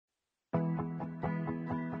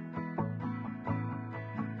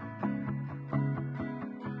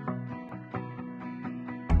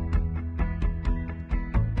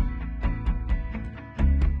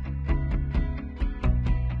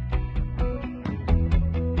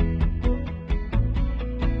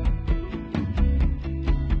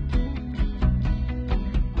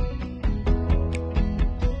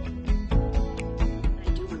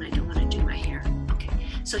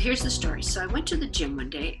So here's the story. So I went to the gym one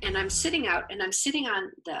day and I'm sitting out and I'm sitting on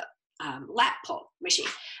the lat pull machine.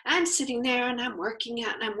 I'm sitting there and I'm working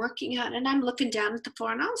out and I'm working out and I'm looking down at the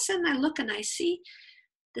floor. And all of a sudden I look and I see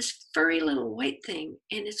this furry little white thing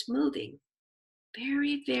and it's moving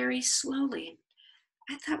very, very slowly.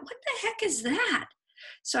 I thought, what the heck is that?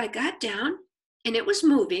 So I got down and it was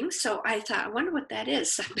moving. So I thought, I wonder what that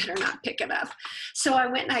is. I better not pick it up. So I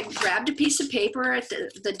went and I grabbed a piece of paper at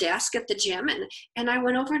the desk at the gym and I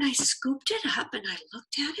went over and I scooped it up and I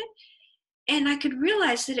looked at it and I could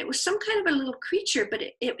realize that it was some kind of a little creature, but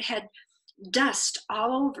it had dust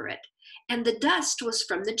all over it. And the dust was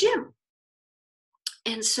from the gym.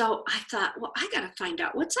 And so I thought, well, I got to find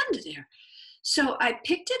out what's under there. So I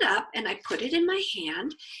picked it up and I put it in my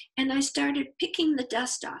hand and I started picking the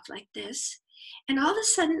dust off like this. And all of a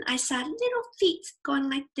sudden I saw little feet going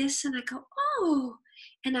like this and I go, oh,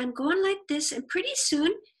 and I'm going like this. And pretty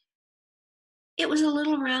soon it was a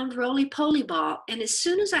little round roly-poly ball. And as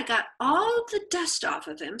soon as I got all the dust off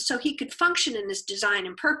of him so he could function in his design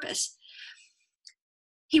and purpose,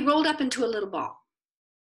 he rolled up into a little ball,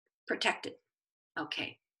 protected.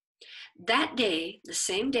 Okay. That day, the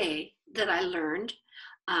same day that I learned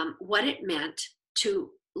what it meant to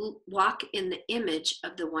walk in the image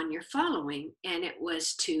of the one you're following, and it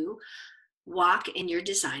was to walk in your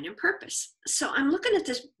design and purpose. So I'm looking at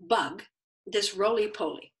this bug, this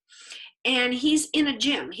roly-poly, and he's in a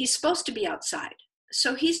gym. He's supposed to be outside.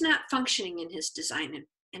 So he's not functioning in his design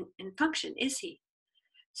and function, is he?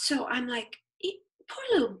 So I'm like, poor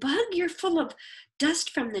little bug, you're full of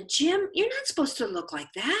dust from the gym. You're not supposed to look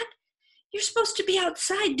like that. You're supposed to be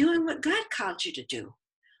outside doing what God called you to do.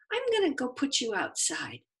 I'm going to go put you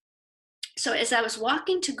outside. So as I was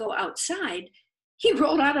walking to go outside, he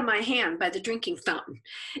rolled out of my hand by the drinking fountain.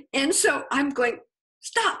 And so I'm going,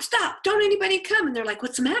 stop, don't anybody come. And they're like,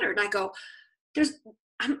 what's the matter? And I go,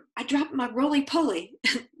 I dropped my roly-poly.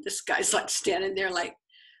 This guy's like standing there like,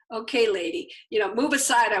 okay, lady, move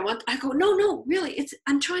aside. I go, no, really,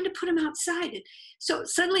 I'm trying to put him outside. And so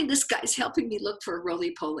suddenly this guy's helping me look for a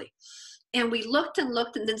roly-poly. And we looked and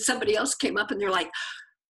looked, and then somebody else came up and they're like,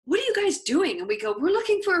 what are you guys doing? And we go, we're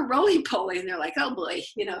looking for a roly-poly. And they're like, oh boy,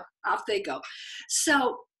 off they go.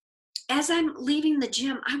 So as I'm leaving the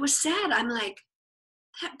gym, I was sad. I'm like,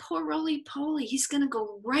 that poor roly-poly, he's going to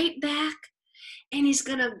go right back and he's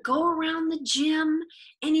going to go around the gym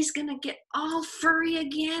and he's going to get all furry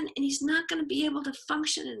again and he's not going to be able to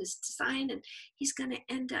function in his design and he's going to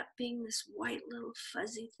end up being this white little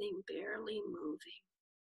fuzzy thing barely moving.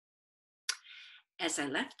 As I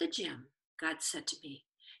left the gym, God said to me,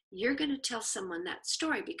 you're going to tell someone that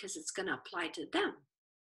story because it's going to apply to them.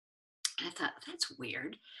 And I thought, that's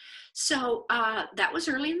weird. So that was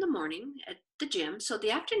early in the morning at the gym. So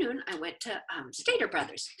the afternoon, I went to Stater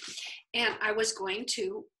Brothers. And I was going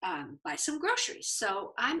to buy some groceries.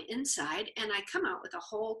 So I'm inside and I come out with a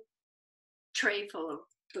whole tray full of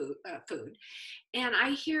food. And I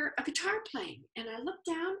hear a guitar playing. And I look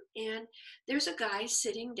down and there's a guy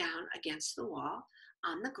sitting down against the wall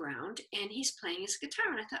on the ground and he's playing his guitar.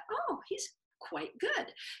 And I thought, oh, he's quite good.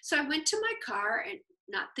 So I went to my car and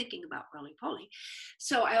not thinking about roly-poly.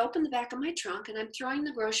 So I opened the back of my trunk and I'm throwing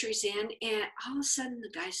the groceries in. And all of a sudden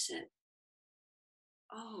the guy said,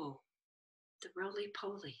 oh, the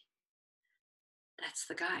roly-poly. That's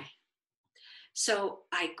the guy. So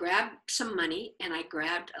I grabbed some money and I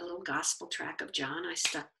grabbed a little gospel tract of John. I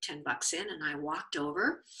stuck $10 in and I walked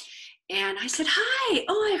over and I said, hi,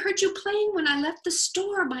 oh, I heard you playing when I left the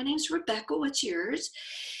store. My name's Rebecca, what's yours?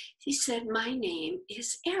 He said, my name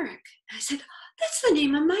is Eric. I said, that's the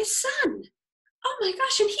name of my son. Oh my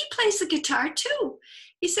gosh, and he plays the guitar too.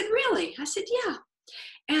 He said, really? I said, yeah.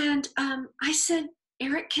 And I said,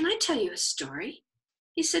 Eric, can I tell you a story?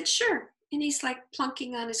 He said, sure. And he's like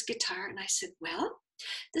plunking on his guitar. And I said, well,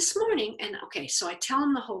 this morning, and okay, so I tell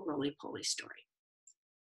him the whole roly-poly story.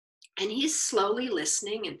 And he's slowly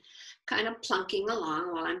listening and kind of plunking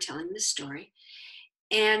along while I'm telling the story.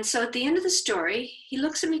 And so at the end of the story, he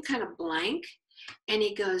looks at me kind of blank and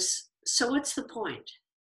he goes, so what's the point?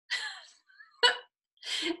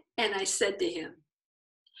 And I said to him,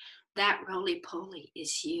 that roly-poly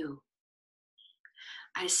is you.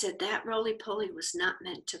 I said, that roly-poly was not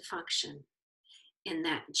meant to function in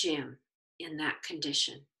that gym, in that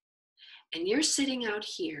condition. And you're sitting out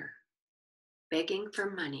here begging for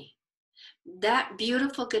money. That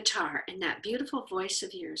beautiful guitar and that beautiful voice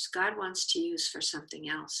of yours, God wants to use for something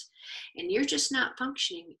else. And you're just not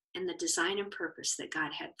functioning in the design and purpose that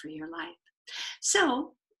God had for your life.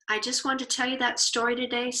 So I just wanted to tell you that story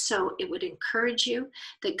today so it would encourage you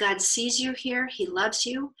that God sees you here. He loves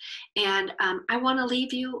you. And I want to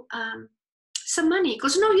leave you some money. He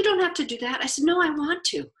goes, no, you don't have to do that. I said, no, I want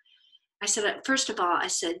to. I said, first of all, I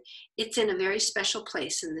said, it's in a very special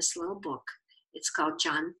place in this little book. It's called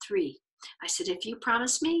John 3. I said, if you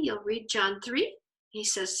promise me you'll read John 3. He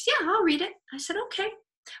says, yeah, I'll read it. I said, okay.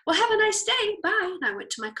 Well, have a nice day. Bye. And I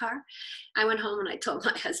went to my car. I went home and I told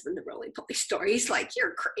my husband the roly-poly story. He's like,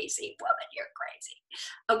 you're crazy, woman, you're crazy.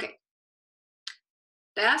 Okay.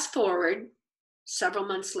 Fast forward several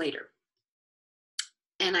months later.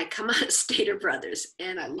 And I come out of Stater Brothers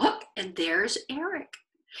and I look and there's Eric.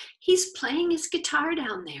 He's playing his guitar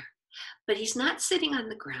down there, but he's not sitting on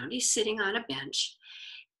the ground. He's sitting on a bench.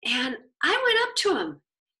 And I went up to him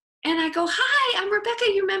and I go, hi, I'm Rebecca.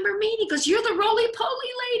 You remember me? And he goes, you're the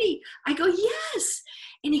roly-poly lady. I go, yes.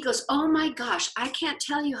 And he goes, oh my gosh, I can't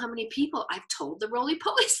tell you how many people I've told the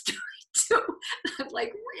roly-poly story to. I'm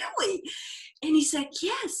like, really? And he said,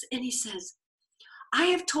 yes. And he says, I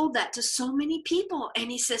have told that to so many people. And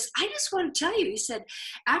he says, I just want to tell you, he said,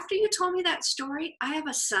 after you told me that story, I have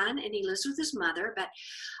a son and he lives with his mother, but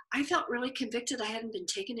I felt really convicted I hadn't been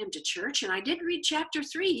taking him to church. And I did read chapter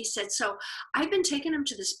 3. He said, so I've been taking him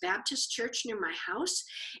to this Baptist church near my house,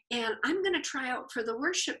 and I'm going to try out for the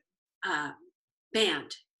worship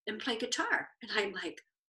band and play guitar. And I'm like,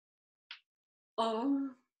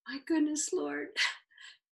 oh my goodness, Lord,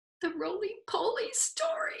 the roly-poly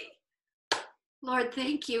story. Lord,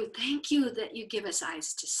 thank you. Thank you that you give us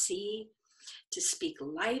eyes to see, to speak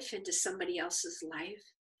life into somebody else's life.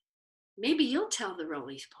 Maybe you'll tell the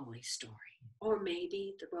roly-poly story, or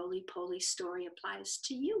maybe the roly-poly story applies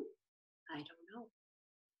to you. I don't know.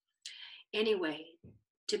 Anyway,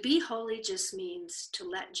 to be holy just means to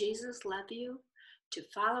let Jesus love you, to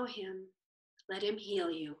follow him, let him heal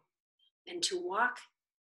you, and to walk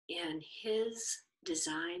in his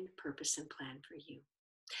design, purpose, and plan for you.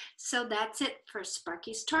 So that's it for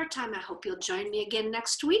Sparky's Tour Time. I hope you'll join me again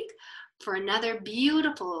next week for another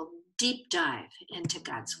beautiful deep dive into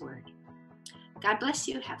God's Word. God bless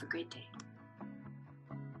you. Have a great day.